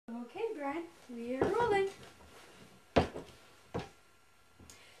Brian. We're rolling.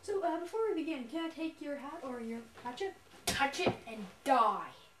 So, before we begin, can I take your hat or your hatchet? Touch it and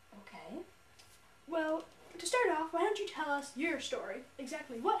die. Okay. Well, to start off, why don't you tell us your story?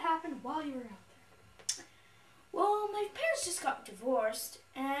 Exactly what happened while you were out there? Well, my parents just got divorced,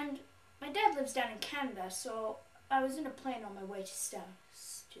 and my dad lives down in Canada, so I was in a plane on my way to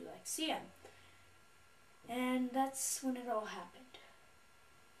see him. And that's when it all happened.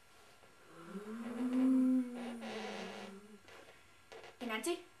 Hey,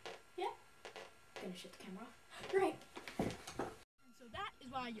 Nancy? Yeah? Gonna shut the camera off. Right. And so that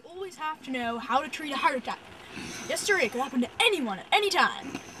is why you always have to know how to treat a heart attack. Yes, sir, it could happen to anyone at any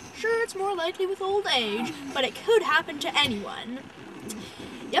time. Sure, it's more likely with old age, but it could happen to anyone.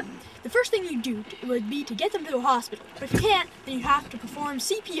 Yep. The first thing you do would be to get them to a hospital. But if you can't, then you have to perform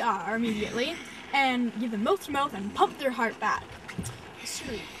CPR immediately and give them mouth-to-mouth and pump their heart back.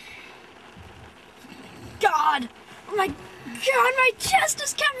 Sir. God! Oh my God, my chest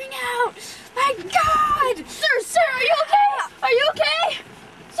is coming out! My God! Sir, are you okay? Are you okay?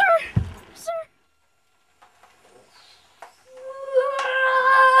 Sir!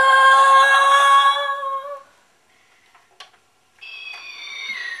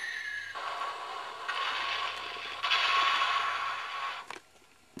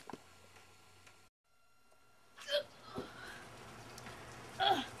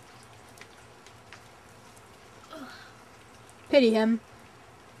 Pity him.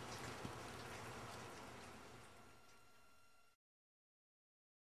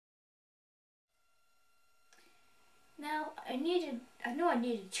 Now, I know I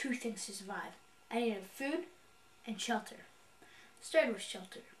needed two things to survive. I needed food and shelter. Started with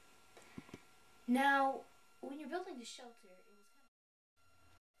shelter. Now, when you're building the shelter,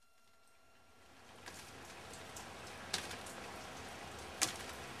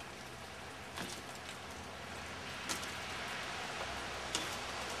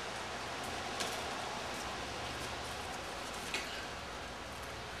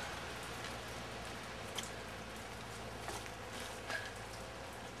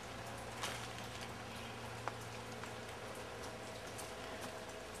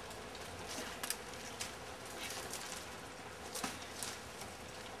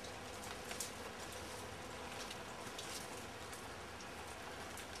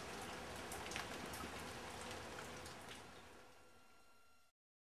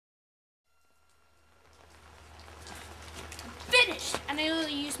 finished, and I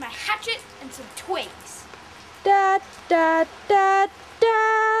only used my hatchet and some twigs. Da da da da.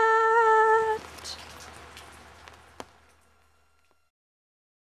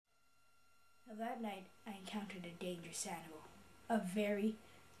 Now that night, I encountered a dangerous animal. A very,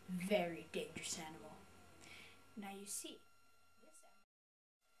 very dangerous animal. Now you see,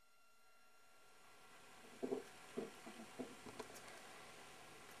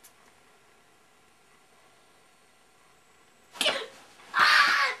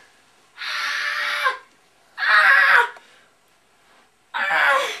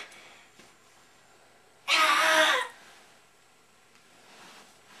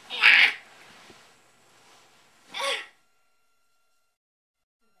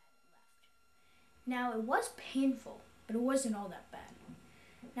 Now, it was painful, but it wasn't all that bad.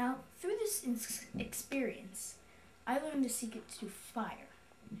 Now, through this experience, I learned the secret to fire.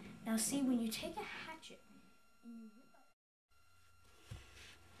 Now, see, when you take a hatchet and you rip up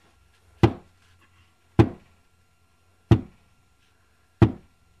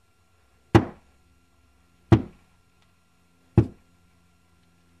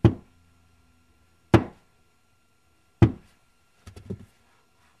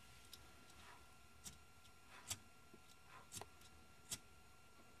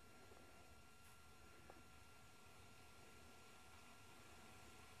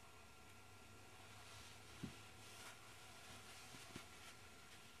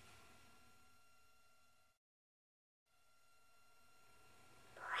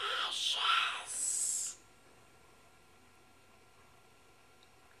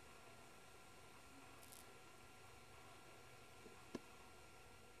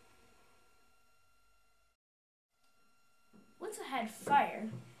once I had fire,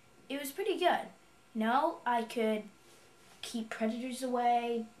 it was pretty good. Now I could keep predators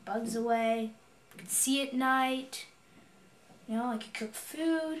away, bugs away, I could see at night, I could cook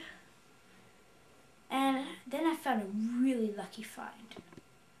food. And then I found a really lucky find.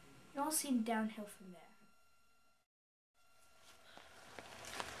 It all seemed downhill from there.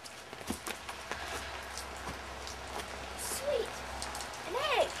 Sweet! An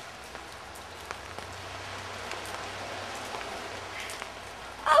egg!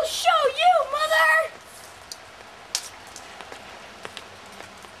 I'll show you!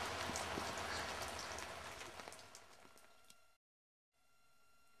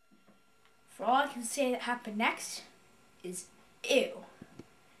 to say that happened next is ew.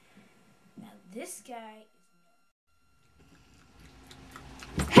 Now this guy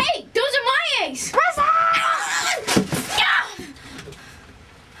is... Hey! Those are my eggs!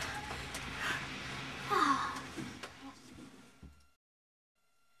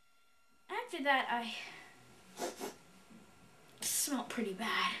 After that, I smelled pretty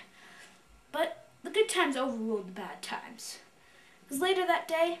bad. But the good times overruled the bad times. Because later that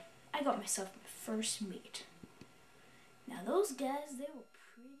day, I got myself my first meat. Now those guys, they were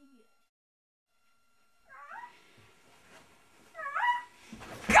pretty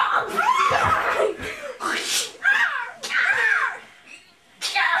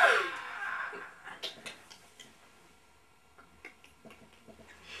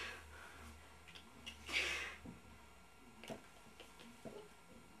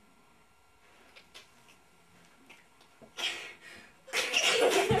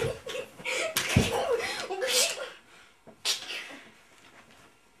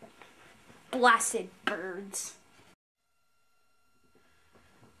blasted birds.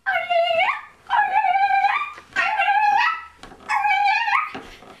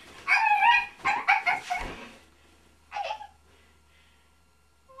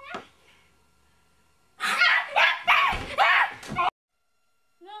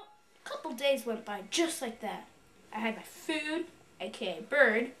 A couple days went by just like that. I had my food, aka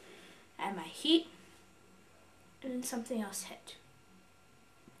bird, I had my heat, and then something else hit.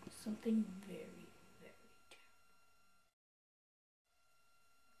 Something very, very terrible.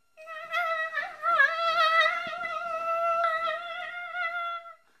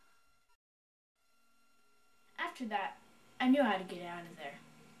 After that, I knew how to get out of there.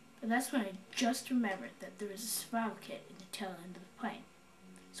 But that's when I just remembered that there was a survival kit in the tail end of the plane.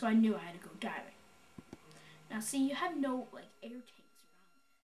 So I knew I had to go diving. Now see, you have no air tanks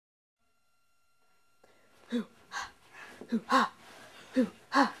around. Hoo-ha! Hoo-ha!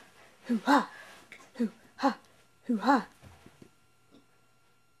 Hoo-ha! Hoo-ha! Hoo-ha! Hoo-ha!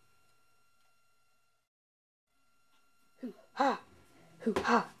 Hoo-ha!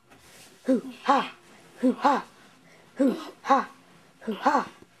 Hoo-ha! Hoo-ha! Hoo-ha!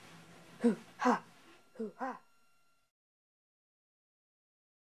 Hoo-ha! Hoo-ha! Hoo-ha!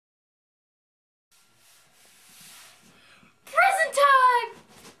 Present time!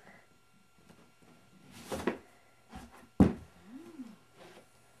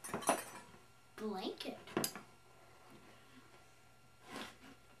 Blanket.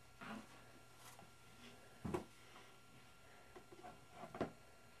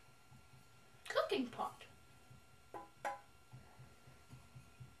 Cooking pot.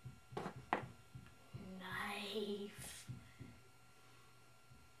 Knife.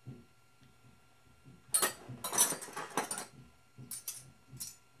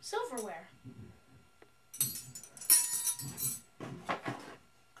 Silverware.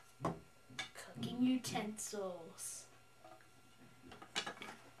 Cooking utensils.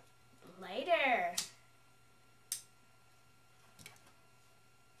 Lighter.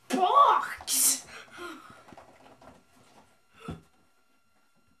 Box.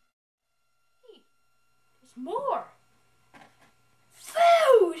 Hey, there's more.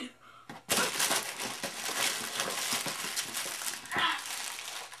 Food.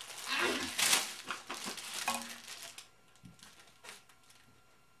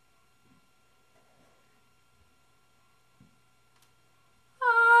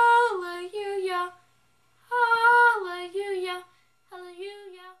 Hallelujah. Hallelujah.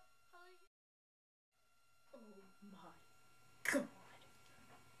 Hallelujah. Hallelujah. Oh my God.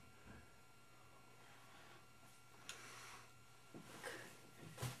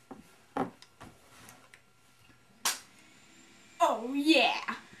 Oh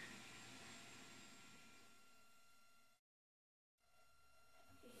yeah.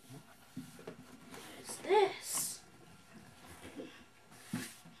 What is this?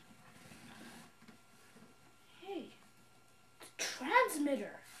 Hey, the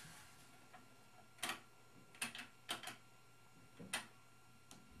transmitter.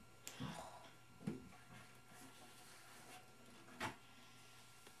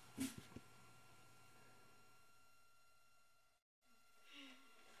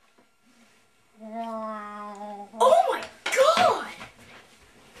 Oh my God!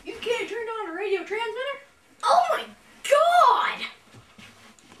 You can't turn on a radio transmitter?